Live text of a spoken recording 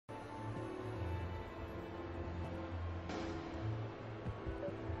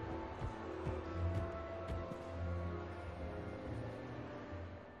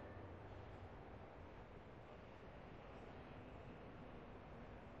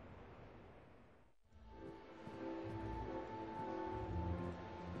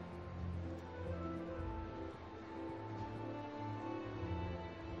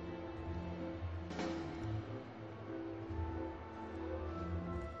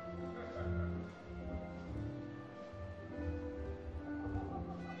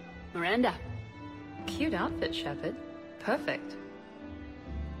Miranda. Cute outfit, Shepard. Perfect.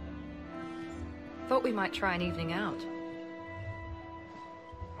 Thought we might try an evening out.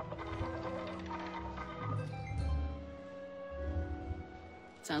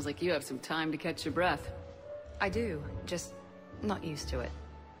 Sounds like you have some time to catch your breath. I do, just not used to it.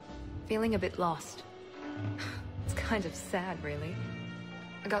 Feeling a bit lost. It's kind of sad, really.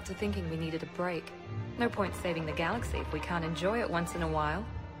 I got to thinking we needed a break. No point saving the galaxy if we can't enjoy it once in a while.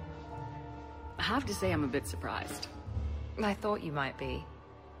 I have to say I'm a bit surprised. I thought you might be.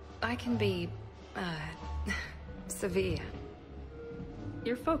 I can be, severe.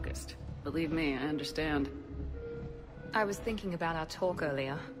 You're focused. Believe me, I understand. I was thinking about our talk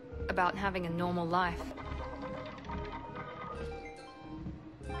earlier, about having a normal life.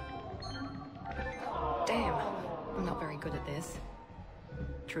 Damn, I'm not very good at this.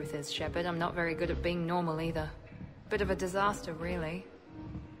 Truth is, Shepard, I'm not very good at being normal either. Bit of a disaster, really.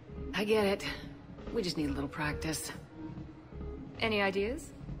 I get it. We just need a little practice. Any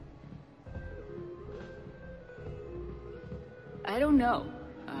ideas? I don't know.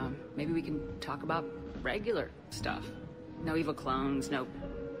 Maybe we can talk about regular stuff. No evil clones, no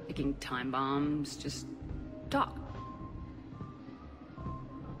making time bombs, just talk.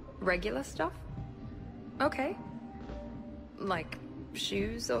 Regular stuff? Okay. Like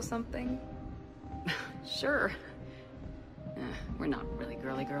shoes or something? Sure. We're not really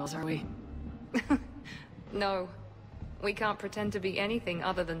girly girls, are we? No. We can't pretend to be anything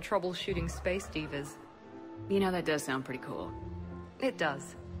other than troubleshooting space divas. You know, that does sound pretty cool. It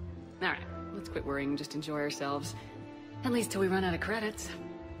does. Alright, let's quit worrying and just enjoy ourselves. At least till we run out of credits.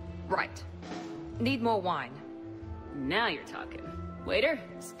 Right. Need more wine. Now you're talking. Waiter,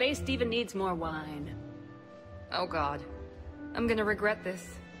 Space Diva needs more wine. Oh god. I'm gonna regret this.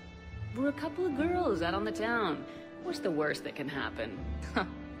 We're a couple of girls out on the town. What's the worst that can happen?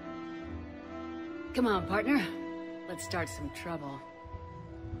 Come on, partner. Let's start some trouble.